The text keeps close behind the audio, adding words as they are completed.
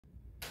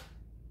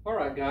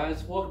Alright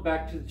guys, welcome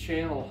back to the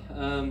channel.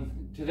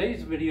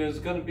 Today's video is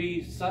going to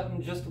be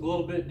something just a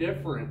little bit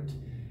different,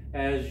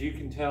 as you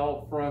can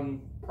tell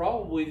from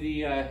probably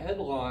the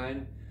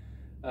headline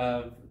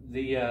of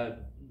the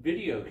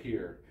video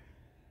here.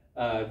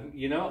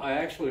 I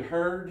actually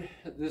heard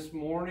this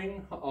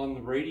morning on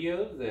the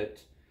radio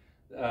that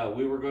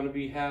we were going to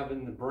be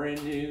having the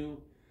brand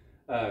new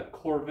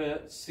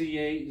Corvette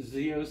C8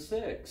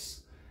 Z06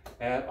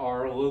 at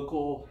our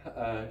local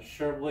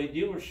Chevrolet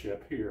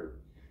dealership here.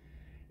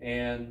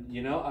 And,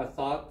 I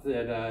thought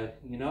that,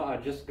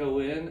 I'd just go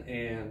in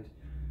and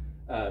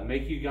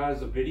make you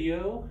guys a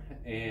video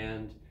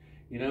and,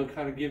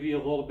 kind of give you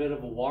a little bit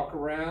of a walk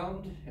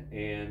around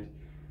and,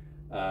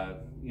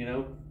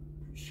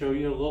 show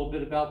you a little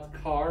bit about the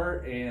car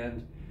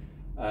and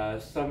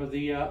some of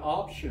the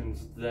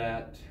options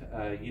that,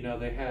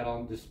 they had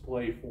on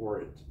display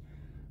for it.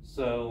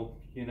 So,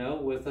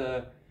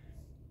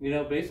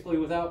 basically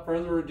without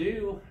further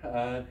ado,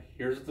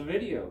 here's the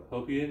video.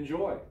 Hope you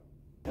enjoy.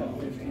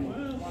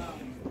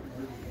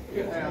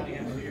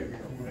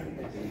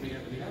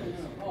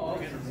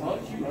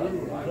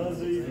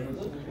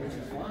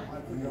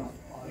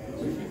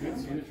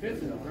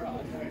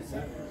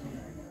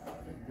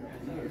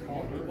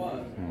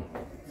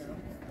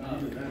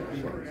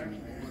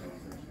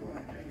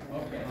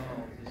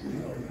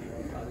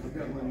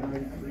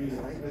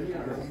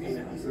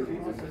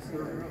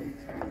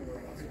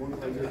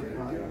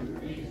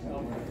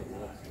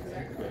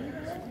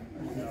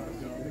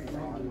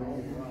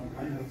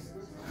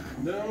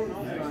 No,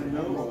 not that I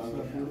know of.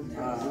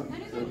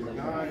 There's a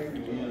guy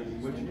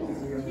in Wichita.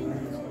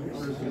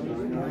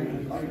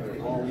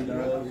 All he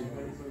does.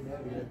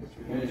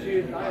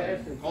 And I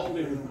called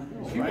him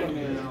right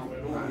now.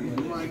 He's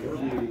right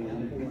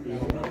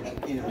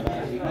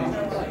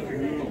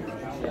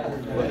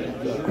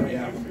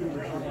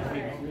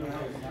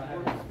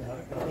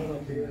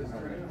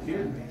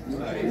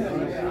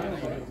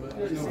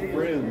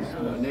friends,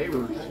 my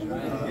neighbors,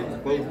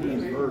 both me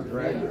and her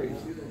drag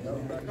race.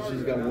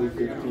 She's got a new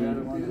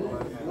 15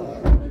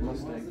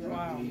 Mustang.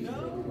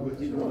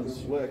 He runs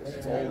slicks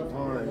all the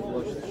time.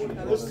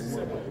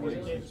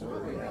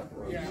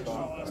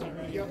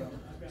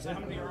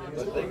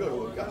 But they go to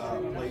a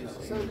place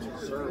in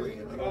Surrey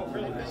and they go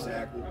really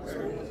exactly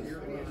where it is.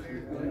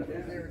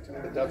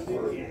 But that's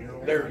where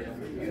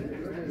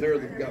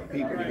they've got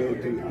people to go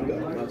to who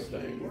got a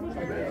Mustang.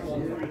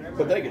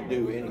 But they can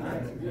do anything.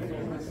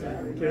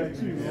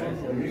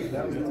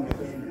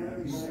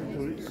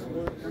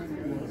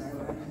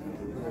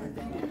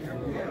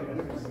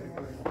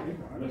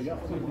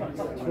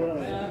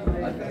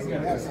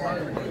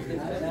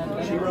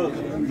 She runs.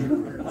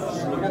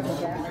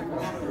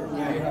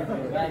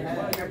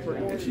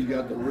 She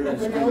got the real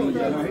skinny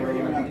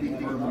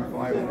carbon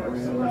fiber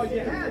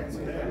rims.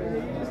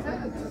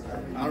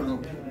 I don't know.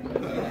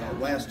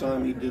 Last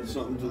time he did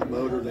something to the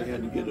motor, they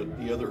had to get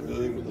the other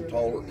hood with a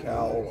taller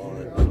cowl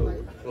on it so it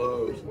would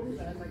close.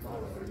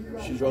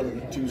 She's running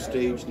a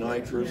 2-stage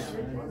nitrous,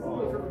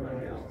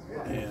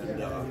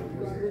 and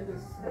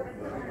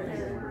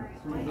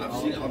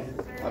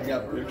I've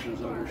got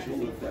pictures of her. She'll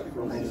lift that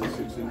for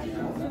 6 inches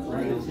off the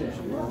frame.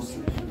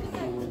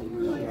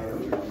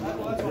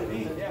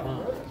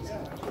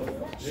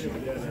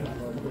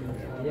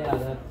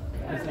 Yeah,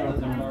 that's how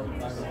it's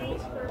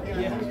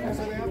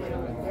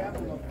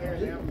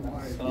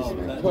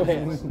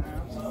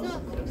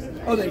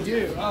oh, they do?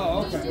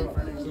 Oh, okay.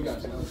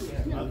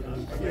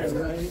 Yeah,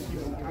 right.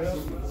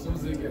 As soon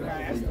as they get out.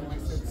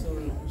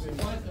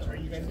 Are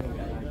you guys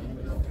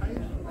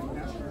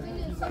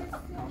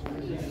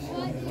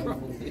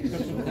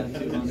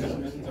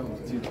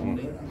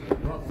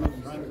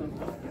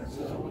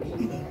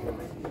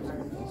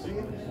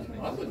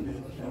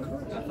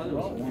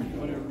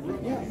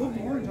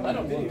I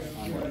don't believe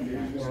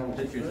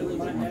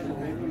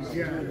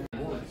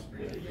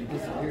he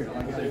disappeared.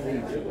 Like I said,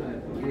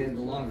 he had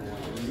the longer one.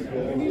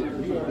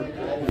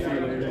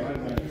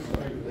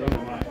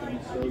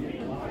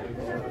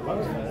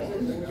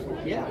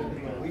 Yeah,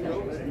 we know.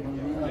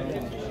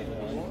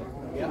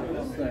 Yeah,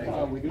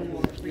 we do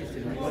want to preach it.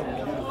 It's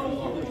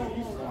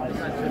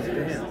not just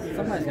for him.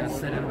 Somebody's got to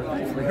sit in with us.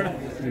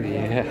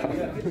 Yeah.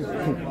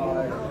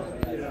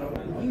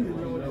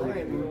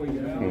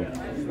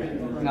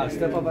 Now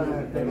step up on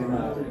that thing and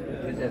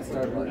hit that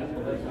start button.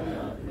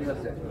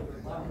 That's it.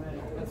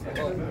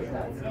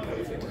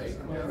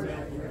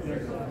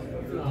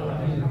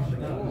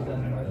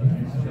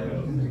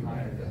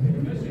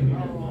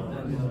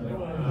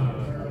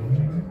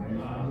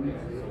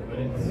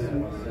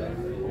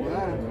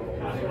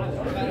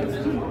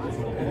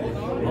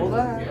 Hold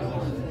on.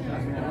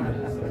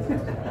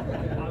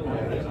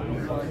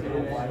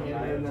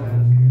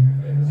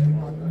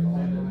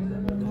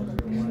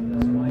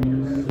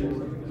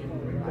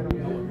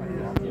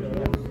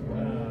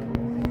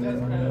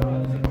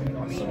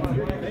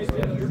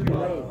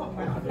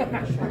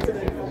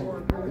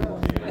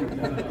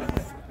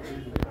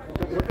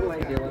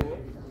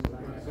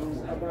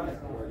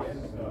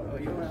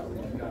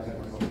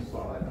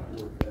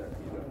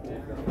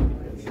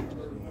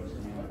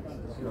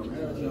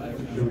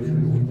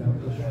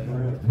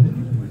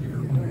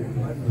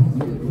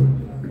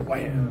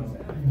 Wham!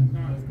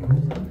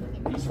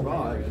 He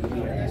survived.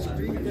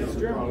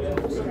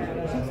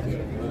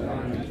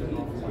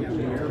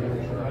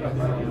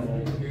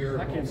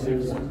 I can't see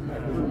this.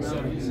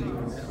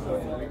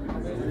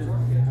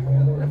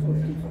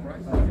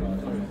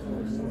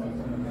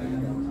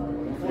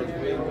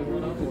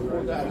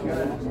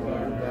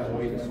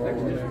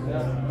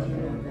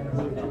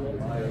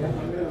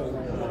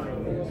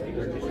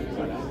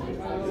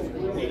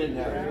 He didn't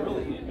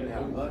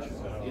have much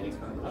of any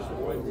kind of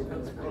spoil.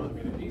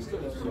 He's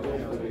still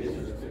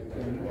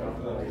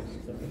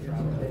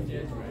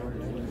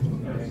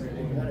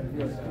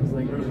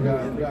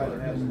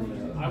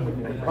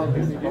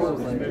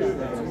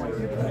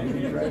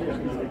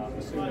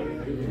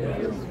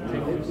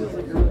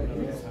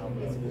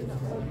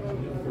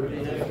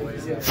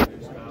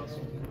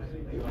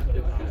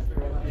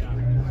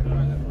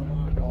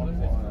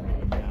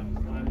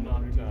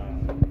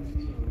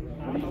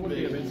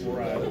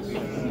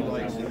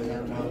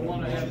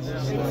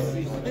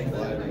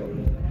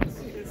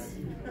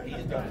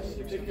He's got a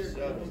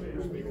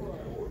 67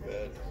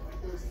 Corvette,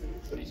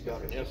 but he's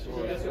got an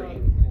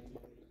SR3.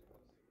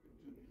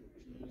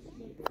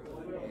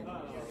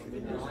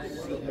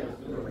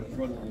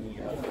 Running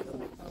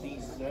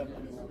C7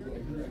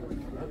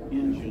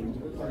 engine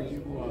with a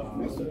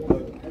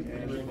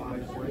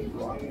 5-brake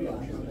rocket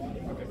engine,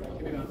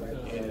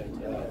 and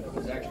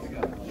it's actually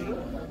got a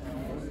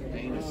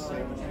Dana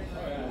 7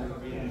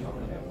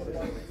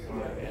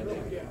 and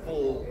a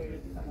full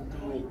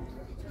dual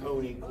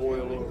Coney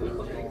coilover.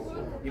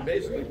 He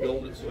basically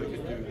built it so he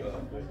could do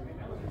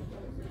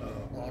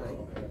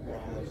auto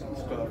runs and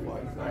stuff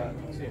like that.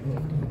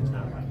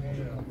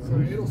 So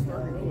it'll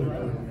start.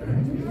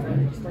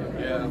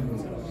 Yeah.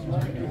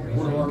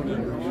 One of our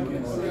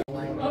members.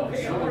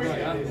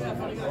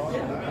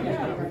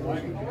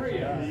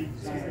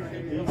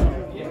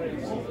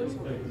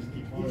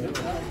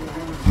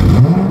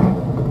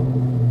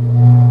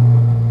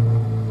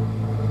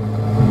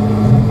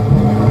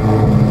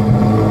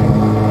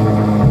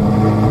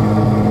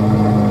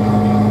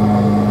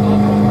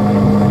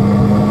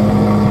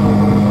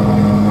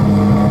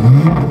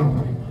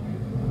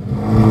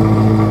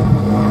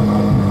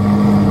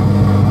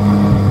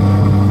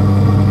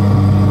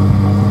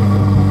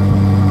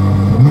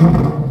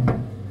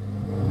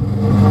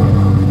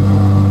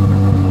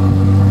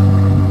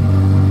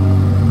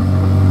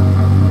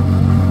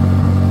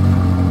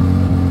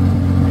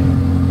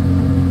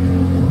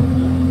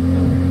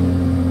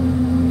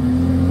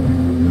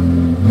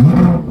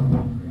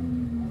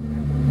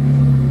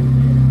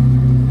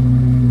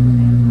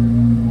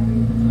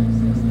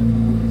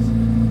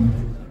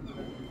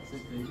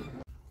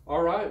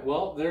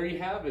 Well, there you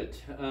have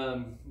it.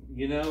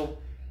 You know,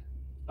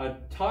 I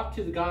talked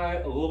to the guy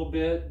a little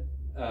bit,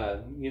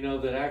 you know,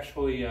 that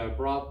actually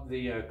brought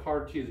the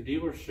car to the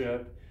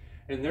dealership,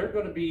 and they're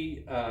going to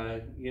be,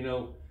 you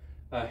know,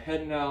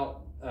 heading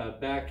out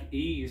back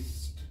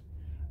east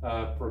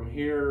from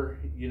here,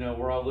 you know,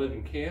 where I live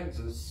in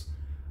Kansas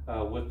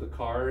with the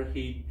car.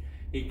 He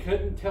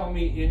couldn't tell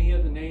me any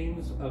of the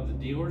names of the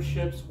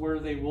dealerships where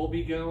they will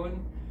be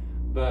going,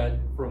 but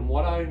from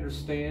what I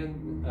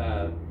understand,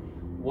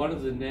 one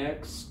of the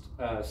next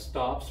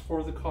stops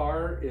for the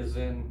car is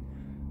in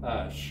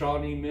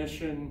Shawnee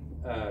Mission,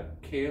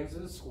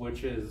 Kansas,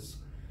 which is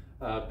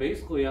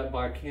basically up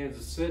by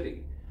Kansas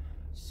City.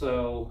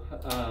 So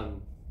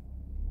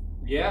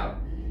yeah,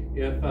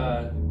 if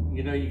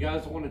you know, you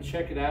guys want to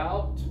check it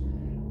out,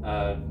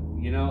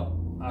 you know,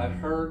 I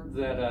heard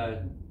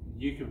that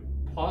you could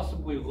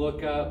possibly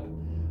look up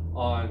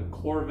on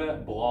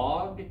Corvette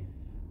blog,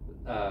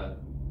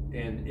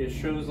 and it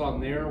shows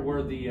on there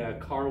where the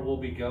car will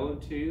be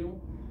going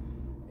to.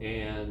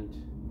 And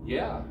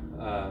yeah,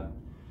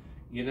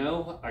 you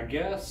know, I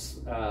guess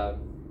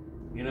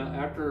you know,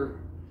 after,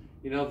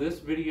 you know, this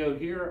video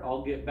here,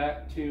 I'll get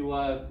back to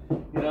you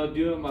know,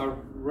 doing my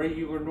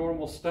regular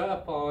normal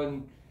stuff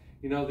on,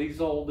 you know, these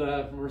old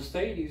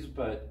Mercedes.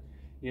 But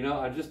you know,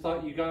 I just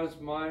thought you guys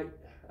might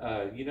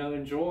you know,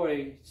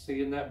 enjoy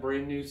seeing that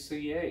brand new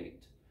C8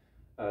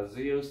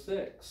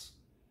 Z06.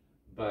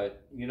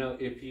 But, you know,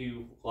 if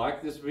you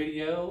like this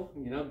video,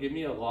 you know, give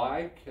me a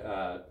like,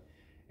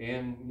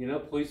 and, you know,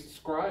 please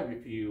subscribe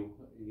if you,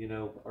 you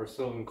know, are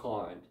so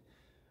inclined.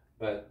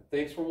 But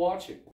thanks for watching.